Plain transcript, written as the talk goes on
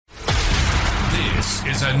This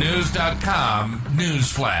is a News.com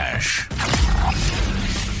news flash.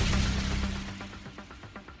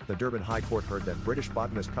 The Durban High Court heard that British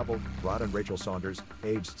botanist couple Rod and Rachel Saunders,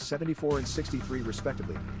 aged 74 and 63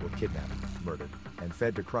 respectively, were kidnapped, murdered, and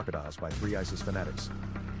fed to crocodiles by 3 ISIS fanatics.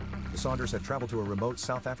 The Saunders had traveled to a remote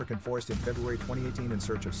South African forest in February 2018 in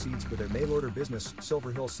search of seeds for their mail-order business,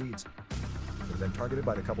 Silver Hill Seeds. They were then targeted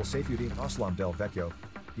by the couple Saifuddin Aslam Del Vecchio,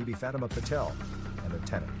 Bibi Fatima Patel, and their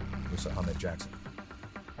tenant, Musa Ahmed Jackson.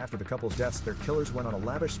 After the couple's deaths, their killers went on a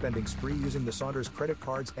lavish spending spree using the Saunders credit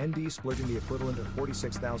cards, ND splurging the equivalent of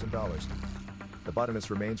 $46,000. The botanist's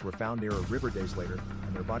remains were found near a river days later,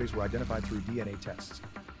 and their bodies were identified through DNA tests.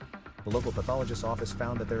 The local pathologist's office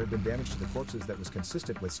found that there had been damage to the corpses that was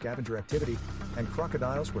consistent with scavenger activity, and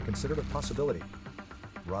crocodiles were considered a possibility.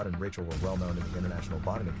 Rod and Rachel were well known in the international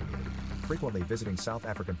botany community, frequently visiting South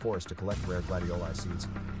African forests to collect rare gladioli seeds,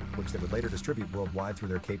 which they would later distribute worldwide through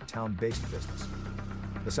their Cape Town-based business.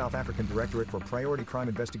 The South African Directorate for Priority Crime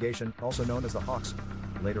Investigation, also known as the Hawks,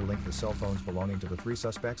 later linked the cell phones belonging to the 3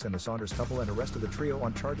 suspects and the Saunders couple and arrested the trio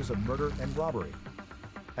on charges of murder and robbery.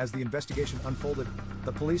 As the investigation unfolded,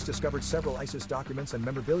 the police discovered several ISIS documents and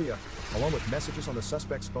memorabilia, along with messages on the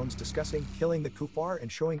suspects' phones discussing killing the kuffar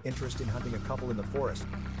and showing interest in hunting a couple in the forest.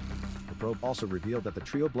 The probe also revealed that the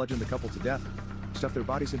trio bludgeoned the couple to death, stuffed their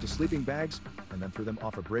bodies into sleeping bags, and then threw them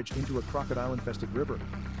off a bridge into a crocodile-infested river.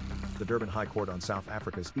 The Durban High Court on South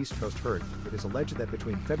Africa's East Coast heard it is alleged that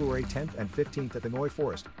between February 10th and 15th at the Ngoi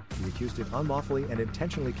Forest, the accused did unlawfully and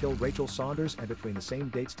intentionally kill Rachel Saunders, and between the same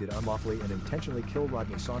dates did unlawfully and intentionally kill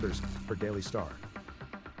Rodney Saunders, per Daily Star.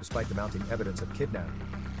 Despite the mounting evidence of kidnapping,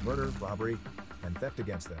 murder, robbery, and theft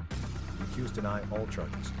against them, the accused deny all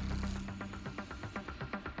charges.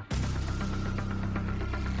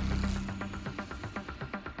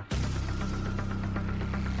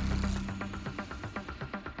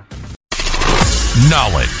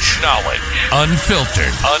 Knowledge.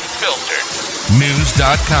 Unfiltered.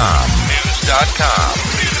 News.com.